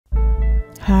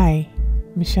Hi,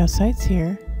 Michelle Seitz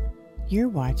here. You're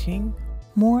watching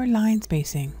More Line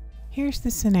Spacing. Here's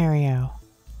the scenario.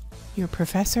 Your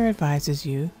professor advises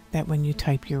you that when you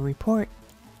type your report,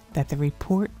 that the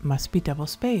report must be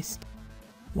double-spaced.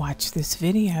 Watch this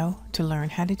video to learn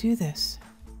how to do this.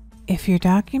 If your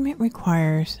document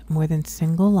requires more than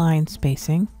single line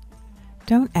spacing,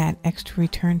 don't add extra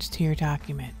returns to your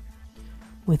document.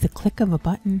 With the click of a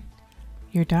button,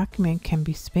 your document can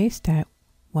be spaced at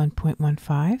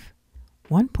 1.15,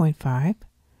 1.5,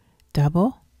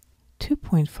 double,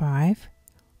 2.5,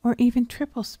 or even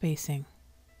triple spacing.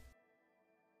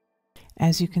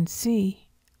 As you can see,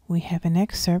 we have an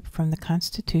excerpt from the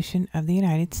Constitution of the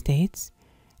United States,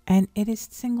 and it is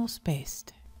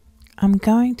single-spaced. I'm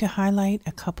going to highlight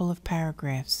a couple of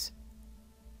paragraphs.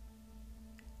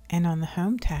 And on the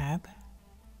Home tab,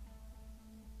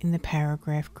 in the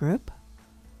paragraph group,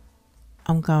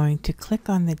 I'm going to click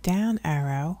on the down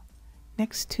arrow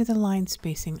next to the line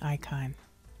spacing icon.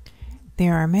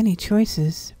 There are many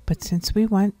choices, but since we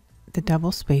want the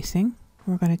double spacing,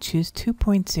 we're going to choose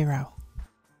 2.0.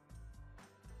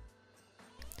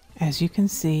 As you can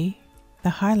see, the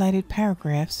highlighted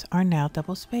paragraphs are now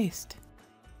double spaced.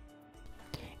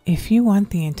 If you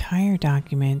want the entire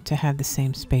document to have the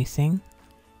same spacing,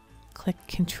 click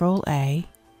Ctrl A,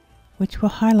 which will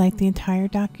highlight the entire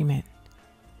document.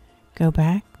 Go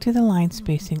back to the line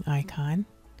spacing icon,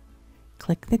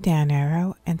 click the down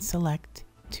arrow and select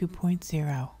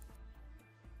 2.0.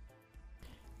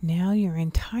 Now your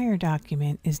entire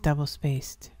document is double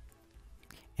spaced.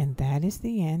 And that is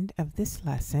the end of this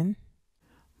lesson.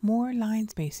 More line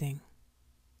spacing.